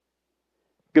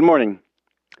Good morning.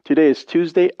 Today is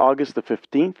Tuesday, August the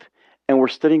 15th, and we're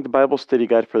studying the Bible Study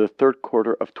Guide for the third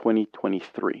quarter of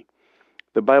 2023.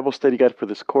 The Bible Study Guide for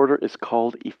this quarter is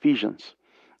called Ephesians,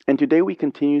 and today we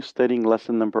continue studying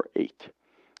lesson number 8.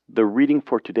 The reading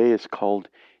for today is called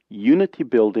Unity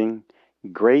Building,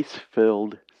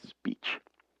 Grace-Filled Speech.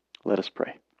 Let us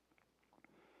pray.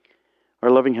 Our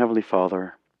loving Heavenly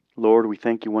Father, Lord, we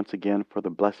thank you once again for the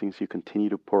blessings you continue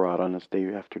to pour out on us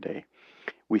day after day.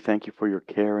 We thank you for your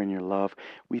care and your love.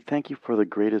 We thank you for the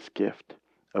greatest gift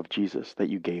of Jesus that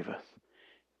you gave us.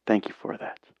 Thank you for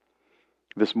that.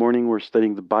 This morning we're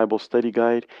studying the Bible Study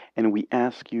Guide, and we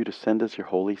ask you to send us your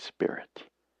Holy Spirit.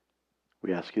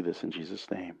 We ask you this in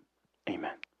Jesus' name.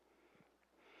 Amen.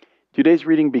 Today's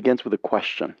reading begins with a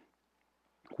question.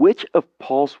 Which of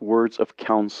Paul's words of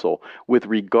counsel with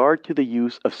regard to the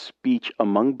use of speech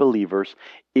among believers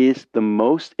is the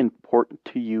most important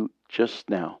to you just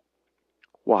now?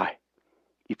 Why?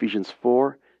 Ephesians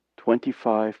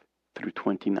 4:25 through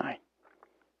 29.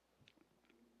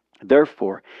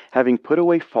 Therefore, having put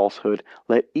away falsehood,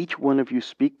 let each one of you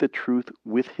speak the truth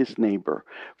with his neighbor,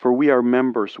 for we are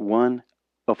members one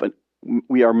of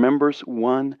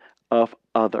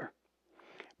other.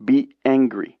 Be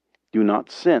angry, do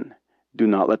not sin. Do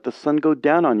not let the sun go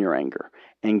down on your anger,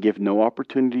 and give no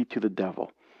opportunity to the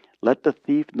devil. Let the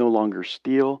thief no longer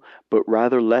steal, but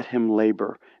rather let him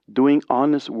labor, doing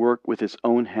honest work with his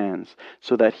own hands,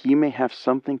 so that he may have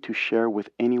something to share with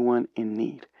anyone in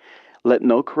need. Let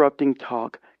no corrupting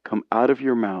talk come out of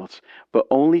your mouths, but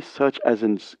only such as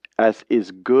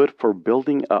is good for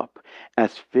building up,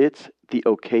 as fits the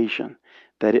occasion,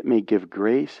 that it may give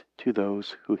grace to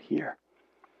those who hear.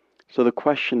 So the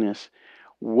question is,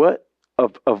 what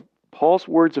of Paul's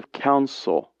words of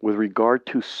counsel with regard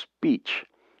to speech,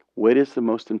 what is the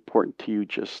most important to you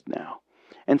just now?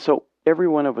 And so every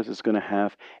one of us is going to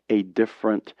have a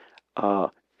different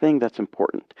thing that's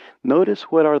important. Notice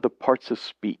what are the parts of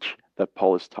speech that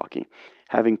Paul is talking.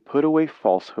 Having put away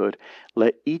falsehood,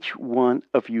 let each one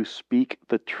of you speak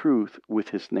the truth with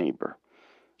his neighbor.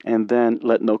 And then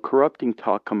let no corrupting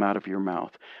talk come out of your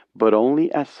mouth, but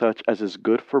only as such as is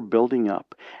good for building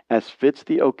up, as fits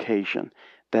the occasion,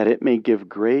 that it may give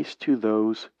grace to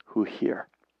those who hear.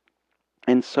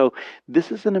 And so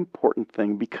this is an important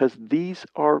thing because these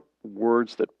are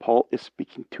words that Paul is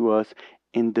speaking to us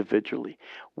individually.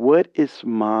 What is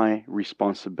my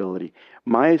responsibility?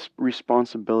 My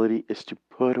responsibility is to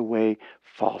put away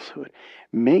falsehood.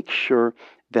 Make sure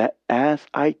that as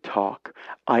I talk,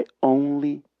 I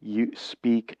only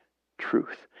speak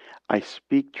truth. I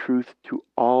speak truth to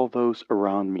all those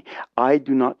around me. I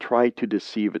do not try to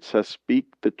deceive. It says speak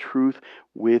the truth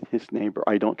with his neighbor.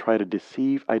 I don't try to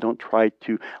deceive. I don't try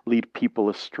to lead people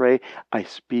astray. I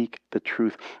speak the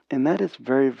truth. And that is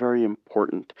very, very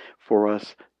important for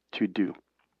us to do.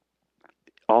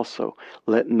 Also,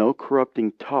 let no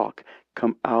corrupting talk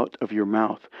come out of your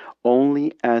mouth,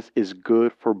 only as is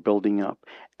good for building up,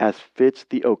 as fits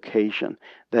the occasion,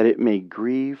 that it may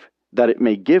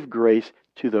give grace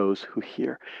to those who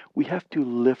hear. We have to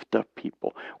lift up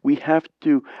people. We have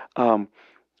to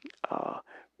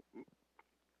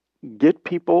get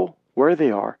people where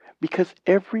they are, because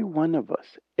every one of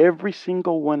us, every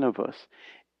single one of us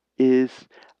is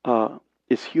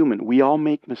human. We all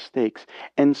make mistakes.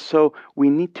 And so we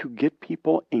need to get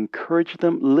people, encourage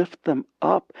them, lift them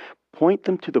up, point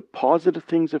them to the positive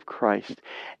things of Christ,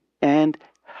 and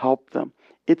help them.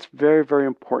 It's very, very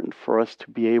important for us to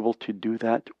be able to do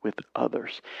that with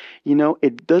others. You know,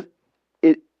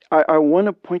 I want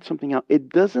to point something out. It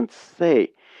doesn't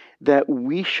say that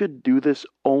we should do this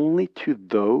only to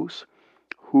those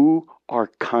who are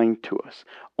kind to us,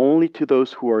 only to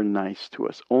those who are nice to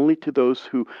us, only to those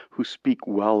who speak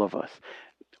well of us,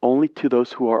 only to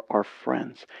those who are our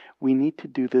friends. We need to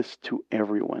do this to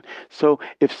everyone. So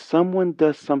if someone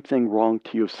does something wrong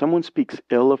to you, if someone speaks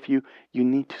ill of you, you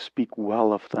need to speak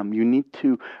well of them. You need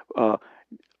to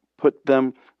put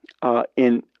them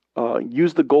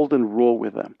use the golden rule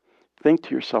with them. Think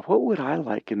to yourself, what would I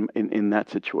like in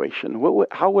that situation?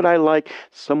 How would I like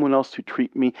someone else to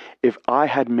treat me if I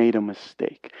had made a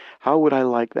mistake? How would I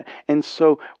like that? And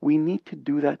so we need to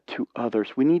do that to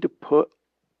others. We need to put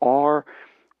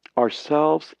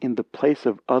ourselves in the place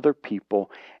of other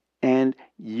people and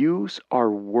use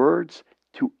our words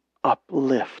to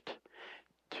uplift,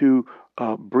 to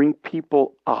bring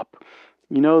people up.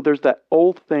 You know, there's that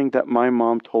old thing that my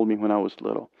mom told me when I was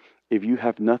little. If you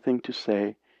have nothing to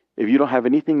say, if you don't have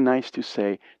anything nice to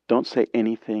say, don't say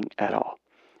anything at all.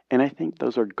 And I think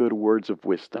those are good words of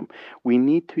wisdom. We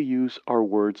need to use our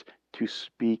words to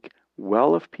speak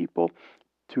well of people,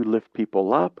 to lift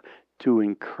people up, to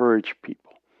encourage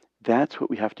people. That's what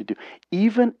we have to do.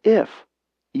 Even if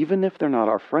they're not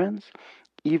our friends,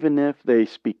 even if they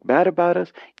speak bad about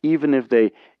us, even if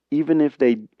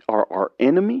they are our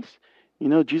enemies,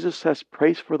 Jesus says,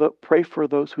 pray for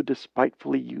those who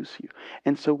despitefully use you.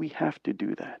 And so we have to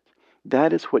do that.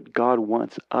 That is what God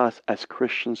wants us as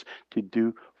Christians to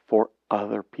do for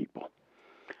other people.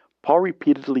 Paul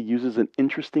repeatedly uses an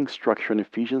interesting structure in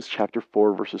Ephesians chapter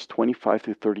 4, verses 25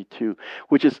 through 32,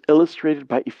 which is illustrated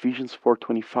by Ephesians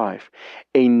 4:25.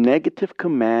 A negative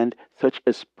command such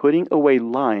as putting away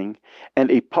lying, and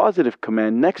a positive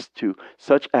command next to,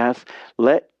 such as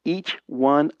let each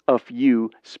one of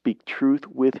you speak truth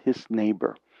with his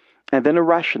neighbor. And then a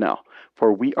rationale,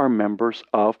 for we are members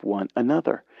of one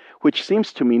another, which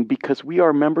seems to mean because we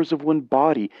are members of one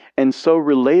body and so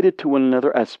related to one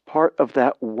another as part of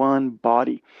that one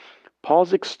body.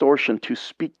 Paul's exhortation to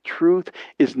speak truth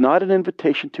is not an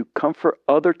invitation to comfort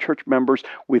other church members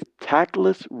with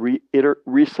tactless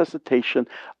resuscitation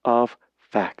of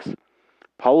facts.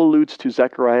 Paul alludes to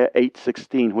Zechariah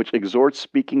 8:16, which exhorts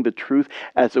speaking the truth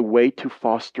as a way to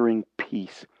fostering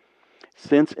peace.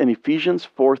 Since in Ephesians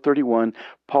 4:31,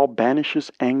 Paul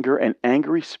banishes anger and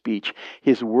angry speech,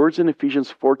 his words in Ephesians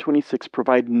 4:26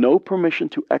 provide no permission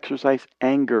to exercise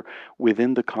anger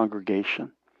within the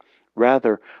congregation.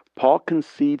 Rather, Paul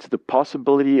concedes the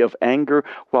possibility of anger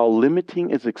while limiting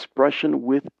its expression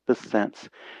with the sense,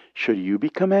 should you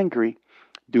become angry,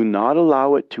 do not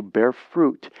allow it to bear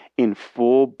fruit in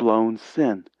full-blown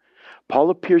sin. Paul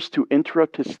appears to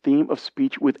interrupt his theme of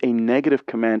speech with a negative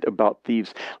command about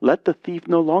thieves. Let the thief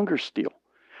no longer steal.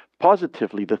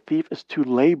 Positively, the thief is to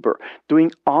labor,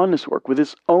 doing honest work with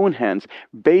his own hands,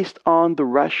 based on the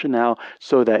rationale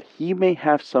so that he may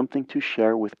have something to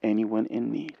share with anyone in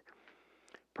need.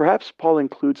 Perhaps Paul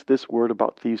includes this word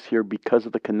about thieves here because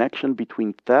of the connection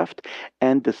between theft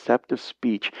and deceptive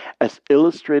speech, as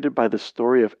illustrated by the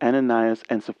story of Ananias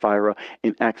and Sapphira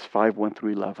in Acts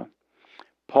 5:1-11.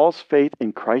 Paul's faith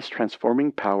in Christ's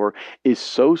transforming power is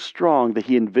so strong that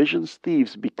he envisions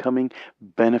thieves becoming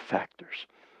benefactors.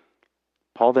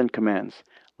 Paul then commands,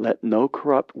 let no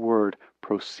corrupt word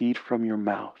proceed from your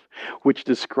mouth, which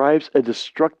describes a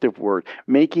destructive word,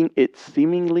 making it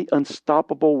seemingly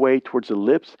unstoppable way towards the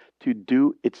lips to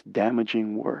do its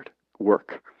damaging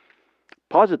work.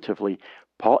 Positively,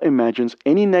 Paul imagines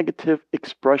any negative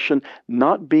expression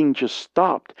not being just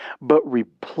stopped, but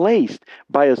replaced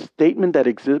by a statement that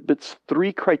exhibits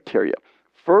three criteria.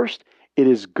 First, it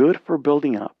is good for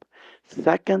building up.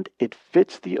 Second, it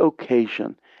fits the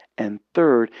occasion. And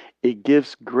third, it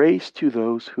gives grace to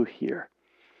those who hear.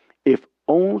 If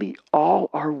only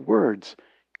all our words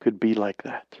could be like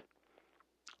that.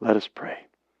 Let us pray.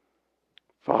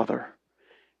 Father,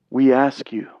 we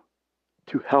ask you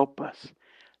to help us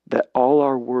that all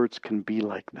our words can be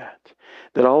like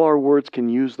that all our words can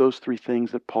use those three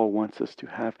things that Paul wants us to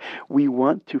have. We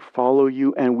want to follow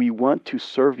you, and we want to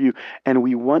serve you, and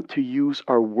we want to use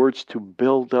our words to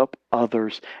build up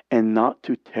others and not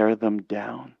to tear them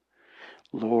down.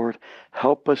 Lord,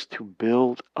 help us to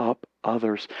build up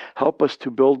others. Help us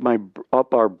to build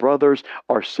up our brothers,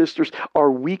 our sisters, our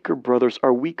weaker brothers,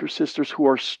 our weaker sisters who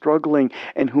are struggling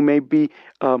and who may be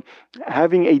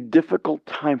having a difficult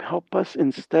time. Help us,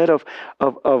 instead of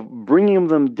bringing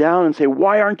them down and say,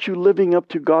 why aren't you living up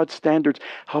to God's standards?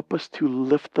 Help us to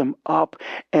lift them up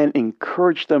and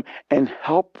encourage them and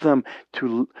help them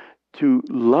to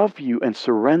love you and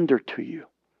surrender to you.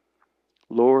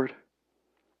 Lord,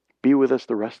 be with us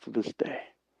the rest of this day.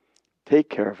 Take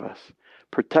care of us.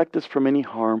 Protect us from any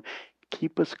harm.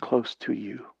 Keep us close to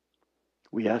you.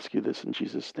 We ask you this in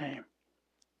Jesus' name.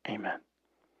 Amen.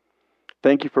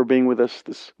 Thank you for being with us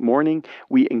this morning.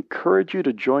 We encourage you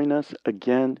to join us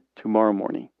again tomorrow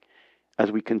morning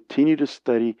as we continue to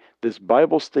study this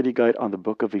Bible study guide on the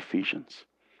book of Ephesians.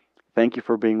 Thank you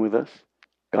for being with us.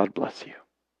 God bless you.